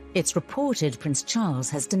 It's reported Prince Charles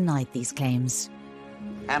has denied these claims.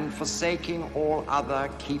 And forsaking all other,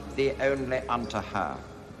 keep thee only unto her,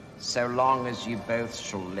 so long as you both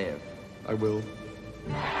shall live. I will.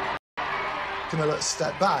 Camilla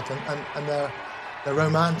stepped back, and their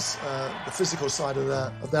romance, the physical side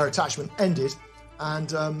of their attachment ended,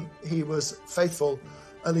 and he was faithful,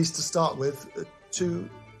 at least to start with, to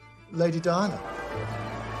Lady Diana.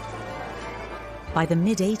 By the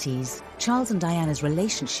mid-80s, Charles and Diana's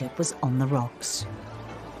relationship was on the rocks.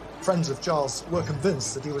 Friends of Charles were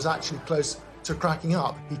convinced that he was actually close to cracking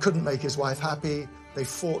up. He couldn't make his wife happy. They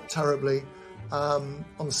fought terribly. On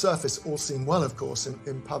the surface, all seemed well, of course,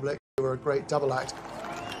 in public. They were a great double act.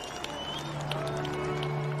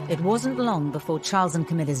 It wasn't long before Charles and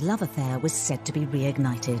Camilla's love affair was said to be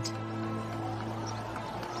reignited.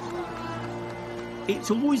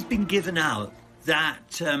 It's always been given out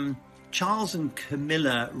that Charles and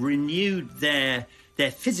Camilla renewed their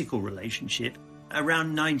physical relationship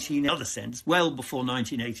around well before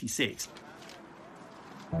 1986.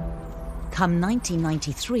 Come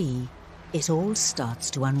 1993, it all starts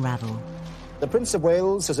to unravel. The Prince of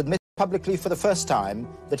Wales has admitted publicly for the first time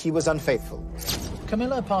that he was unfaithful.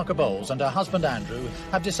 Camilla Parker Bowles and her husband Andrew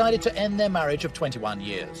have decided to end their marriage of 21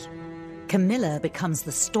 years. Camilla becomes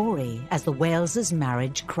the story as the Wales'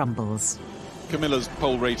 marriage crumbles. Camilla's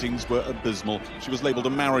poll ratings were abysmal. She was labelled a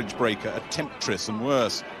marriage breaker, a temptress and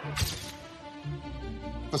worse.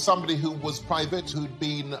 For somebody who was private, who'd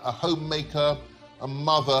been a homemaker, a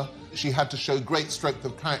mother, she had to show great strength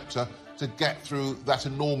of character to get through that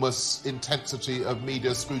enormous intensity of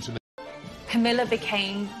media scrutiny. Camilla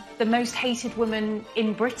became the most hated woman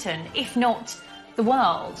in Britain, if not the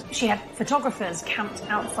world. She had photographers camped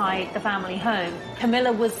outside the family home.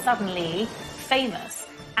 Camilla was suddenly famous,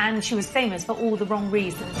 and she was famous for all the wrong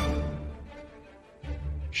reasons.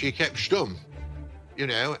 She kept stum, you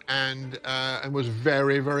know, and was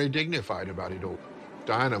very, very dignified about it all.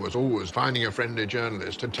 Diana was always finding a friendly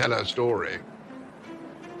journalist to tell her story.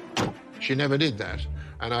 She never did that,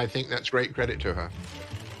 and I think that's great credit to her.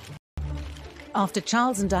 After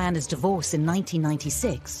Charles and Diana's divorce in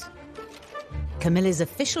 1996, Camilla's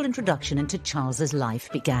official introduction into Charles's life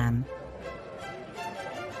began.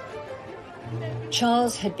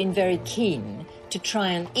 Charles had been very keen to try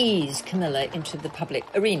and ease Camilla into the public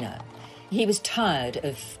arena. He was tired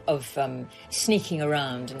of sneaking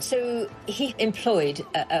around, and so he employed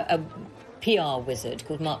a PR wizard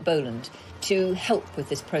called Mark Boland to help with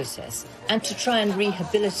this process and to try and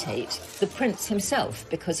rehabilitate the prince himself,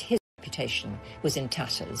 because his reputation was in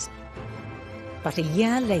tatters. But a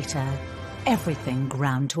year later, everything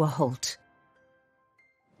ground to a halt.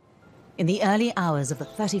 In the early hours of the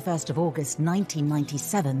 31st of August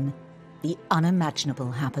 1997, the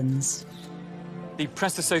unimaginable happens. The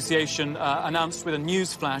Press Association announced with a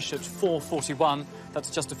news flash at 4:41, that's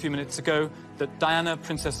just a few minutes ago, that Diana,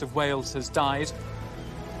 Princess of Wales, has died.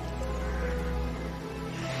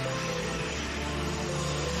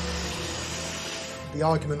 The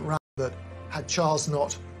argument ran that had Charles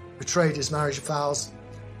not betrayed his marriage vows,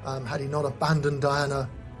 had he not abandoned Diana,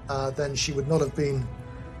 then she would not have been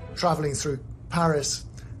travelling through Paris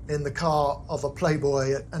in the car of a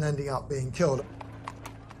playboy and ending up being killed.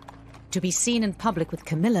 To be seen in public with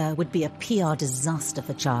Camilla would be a PR disaster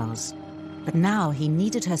for Charles. But now he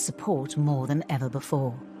needed her support more than ever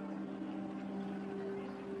before.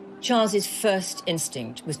 Charles's first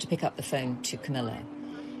instinct was to pick up the phone to Camilla.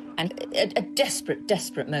 And a desperate,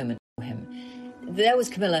 desperate moment for him. There was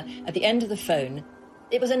Camilla at the end of the phone.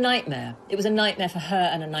 It was a nightmare. It was a nightmare for her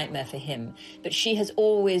and a nightmare for him. But she has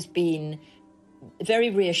always been very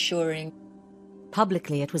reassuring.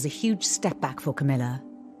 Publicly, it was a huge step back for Camilla.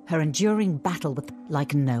 Her enduring battle with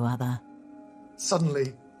like no other.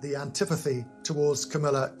 Suddenly, the antipathy towards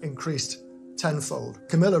Camilla increased tenfold.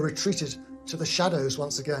 Camilla retreated to the shadows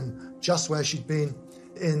once again, just where she'd been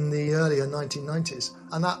in the earlier 1990s.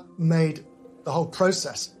 And that made the whole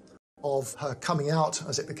process of her coming out,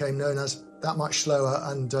 as it became known as, that much slower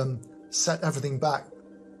and set everything back.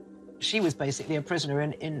 She was basically a prisoner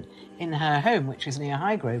in her home, which was near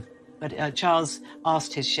Highgrove. But Charles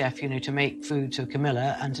asked his chef, to make food to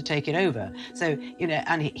Camilla and to take it over. So,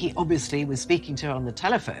 and he obviously was speaking to her on the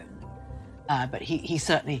telephone, but he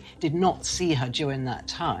certainly did not see her during that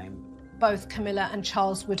time. Both Camilla and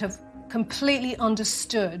Charles would have completely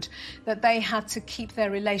understood that they had to keep their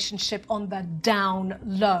relationship on the down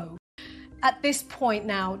low. At this point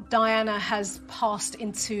now, Diana has passed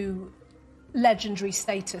into legendary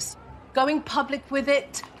status. Going public with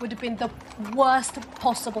it would have been the worst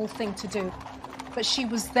possible thing to do. But she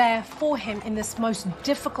was there for him in this most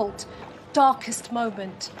difficult, darkest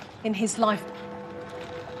moment in his life.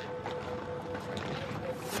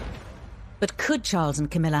 But could Charles and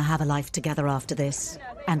Camilla have a life together after this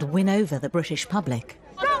and win over the British public?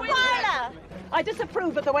 Rottweiler! I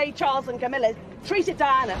disapprove of the way Charles and Camilla treated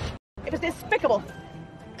Diana. It was despicable.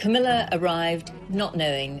 Camilla arrived not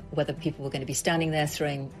knowing whether people were going to be standing there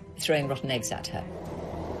throwing rotten eggs at her.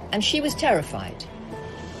 And she was terrified.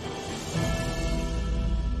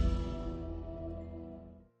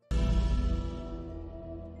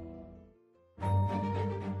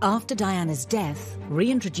 After Diana's death,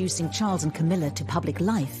 reintroducing Charles and Camilla to public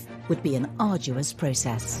life would be an arduous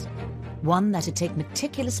process. One that would take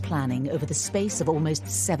meticulous planning over the space of almost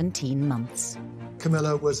 17 months.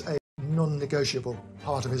 Camilla was a non-negotiable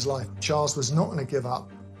part of his life. Charles was not going to give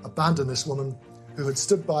up, abandon this woman who had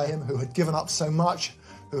stood by him, who had given up so much,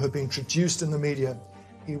 who had been traduced in the media.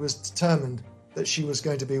 He was determined that she was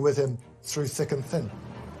going to be with him through thick and thin.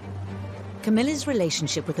 Camilla's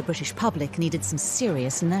relationship with the British public needed some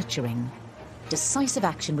serious nurturing. Decisive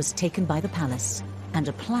action was taken by the palace, and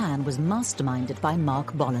a plan was masterminded by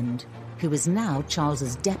Mark Boland, who was now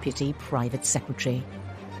Charles's deputy private secretary.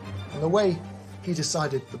 And the way he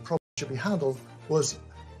decided the problem should be handled was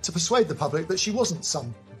to persuade the public that she wasn't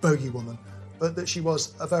some bogey woman, but that she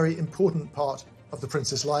was a very important part of the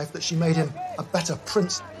prince's life, that she made him a better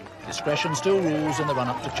prince. Discretion still rules in the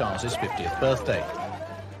run-up to Charles's 50th birthday.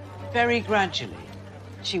 Very gradually,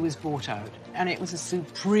 she was bought out, and it was a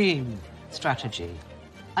supreme strategy.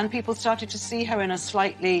 And people started to see her in a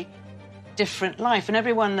slightly different life. And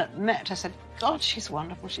everyone that met her said, God, she's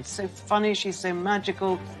wonderful, she's so funny, she's so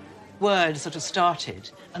magical. Word sort of started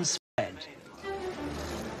and spread.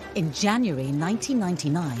 In January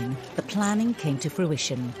 1999, the planning came to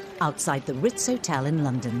fruition outside the Ritz Hotel in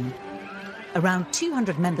London. Around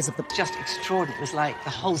 200 members of the... Just extraordinary. It was like the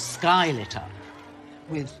whole sky lit up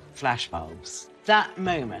with flashbulbs. That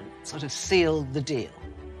moment sort of sealed the deal.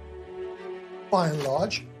 By and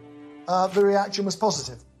large, the reaction was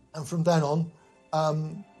positive. And from then on,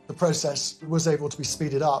 the process was able to be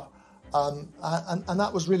speeded up. And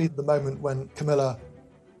that was really the moment when Camilla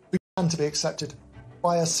began to be accepted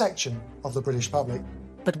by a section of the British public.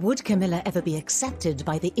 But would Camilla ever be accepted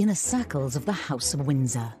by the inner circles of the House of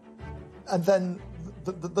Windsor? And then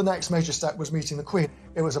the next major step was meeting the Queen.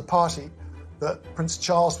 It was a party that Prince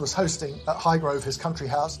Charles was hosting at Highgrove, his country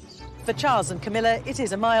house. For Charles and Camilla, it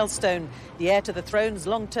is a milestone. The heir to the throne's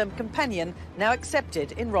long-term companion, now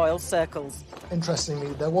accepted in royal circles.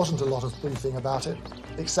 Interestingly, there wasn't a lot of briefing about it,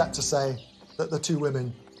 except to say that the two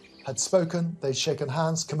women had spoken, they'd shaken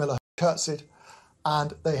hands, Camilla had curtsied,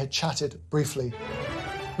 and they had chatted briefly.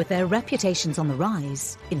 With their reputations on the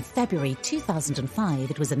rise, in February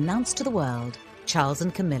 2005, it was announced to the world Charles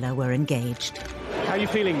and Camilla were engaged. How are you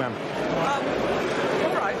feeling, ma'am?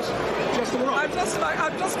 All right. Just all right?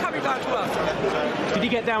 I'm just coming down to earth. Did you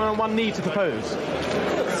get down on one knee to propose?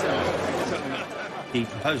 The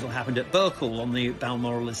proposal happened at Burkle on the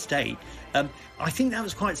Balmoral estate. I think that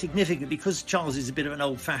was quite significant because Charles is a bit of an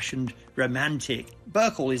old-fashioned romantic.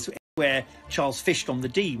 Burkle is where Charles fished on the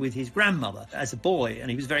Dee with his grandmother as a boy, and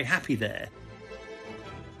he was very happy there.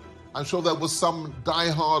 I'm sure there was some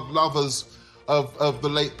die-hard lovers of the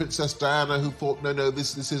late Princess Diana who thought, no,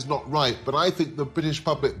 this is not right. But I think the British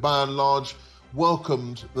public, by and large,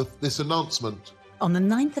 welcomed this announcement. On the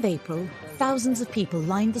 9th of April, thousands of people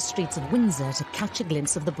lined the streets of Windsor to catch a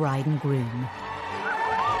glimpse of the bride and groom.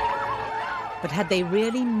 But had they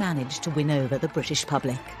really managed to win over the British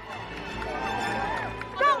public?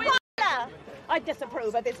 I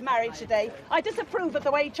disapprove of this marriage today. I disapprove of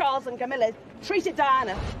the way Charles and Camilla treated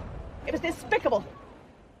Diana. It was despicable.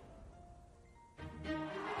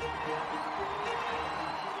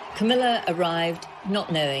 Camilla arrived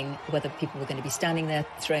not knowing whether people were going to be standing there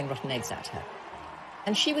throwing rotten eggs at her.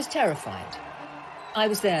 And she was terrified. I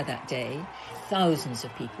was there that day, thousands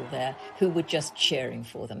of people there who were just cheering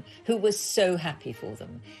for them, who were so happy for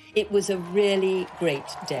them. It was a really great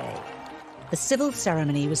day. The civil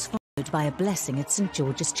ceremony was followed by a blessing at St.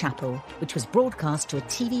 George's Chapel, which was broadcast to a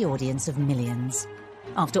TV audience of millions.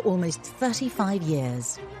 After almost 35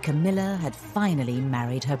 years, Camilla had finally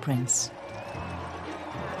married her prince.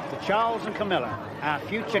 To Charles and Camilla, our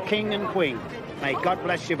future king and queen, may God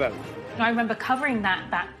bless you both. I remember covering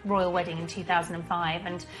that royal wedding in 2005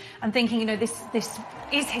 and thinking, this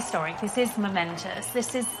is historic, this is momentous,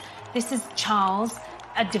 this is Charles,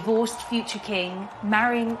 a divorced future king,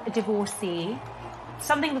 marrying a divorcee,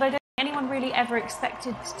 something that I don't think anyone really ever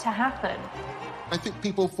expected to happen. I think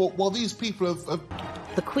people thought, well, these people have...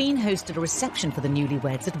 The Queen hosted a reception for the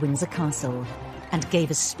newlyweds at Windsor Castle and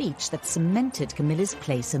gave a speech that cemented Camilla's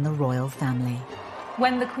place in the royal family.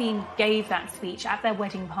 When the Queen gave that speech at their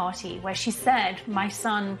wedding party, where she said, "My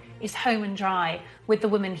son is home and dry with the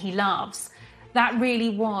woman he loves," that really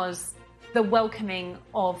was the welcoming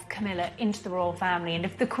of Camilla into the royal family. And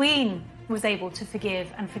if the Queen was able to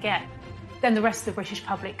forgive and forget, then the rest of the British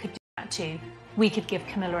public could do that too. We could give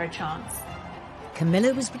Camilla a chance.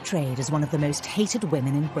 Camilla was portrayed as one of the most hated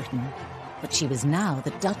women in Britain, but she was now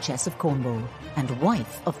the Duchess of Cornwall and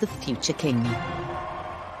wife of the future king.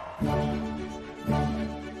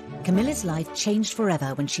 Camilla's life changed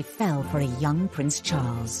forever when she fell for a young Prince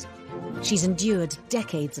Charles. She's endured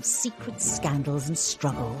decades of secret scandals and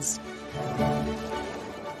struggles.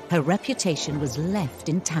 Her reputation was left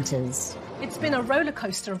in tatters. It's been a roller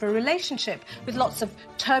coaster of a relationship with lots of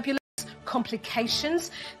turbulence,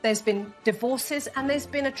 complications. There's been divorces and there's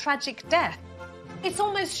been a tragic death. It's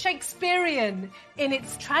almost Shakespearean in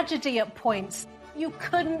its tragedy at points. You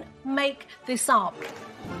couldn't make this up.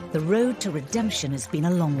 The road to redemption has been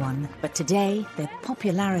a long one, but today their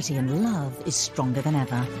popularity and love is stronger than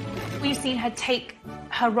ever. We've seen her take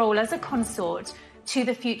her role as a consort to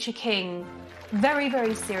the future king very,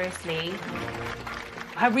 very seriously.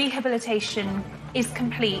 Her rehabilitation is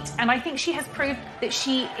complete, and I think she has proved that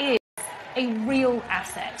she is a real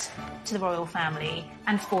asset to the royal family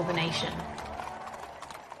and for the nation.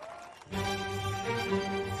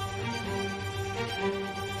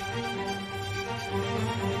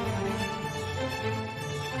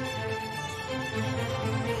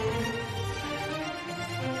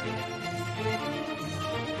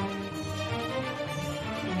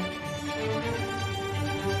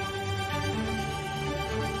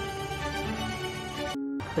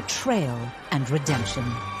 betrayal and redemption.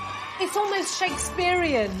 It's almost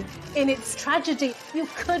Shakespearean in its tragedy. You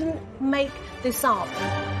couldn't make this up.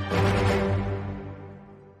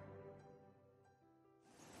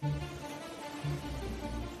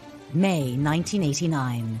 May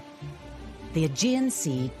 1989. The Aegean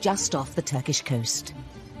Sea just off the Turkish coast.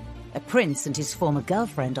 A prince and his former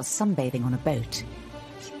girlfriend are sunbathing on a boat.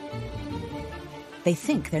 They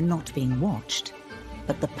think they're not being watched,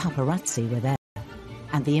 but the paparazzi were there,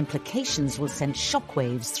 and the implications will send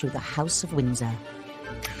shockwaves through the House of Windsor.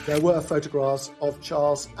 There were photographs of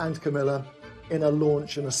Charles and Camilla in a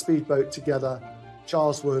launch in a speedboat together.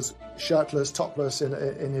 Charles was shirtless, topless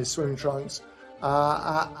in his swimming trunks,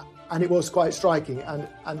 and it was quite striking.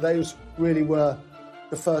 And those really were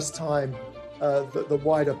the first time that the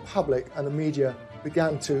wider public and the media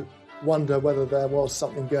began to wonder whether there was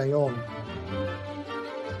something going on.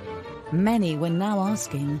 Many were now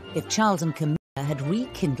asking if Charles and Camilla had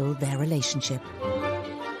rekindled their relationship.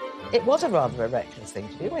 It was a rather reckless thing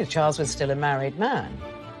to do. Well, Charles was still a married man.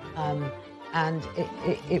 And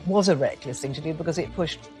it was a reckless thing to do because it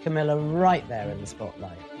pushed Camilla right there in the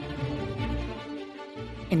spotlight.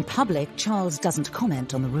 In public, Charles doesn't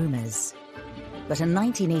comment on the rumours. But a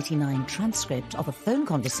 1989 transcript of a phone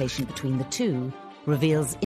conversation between the two reveals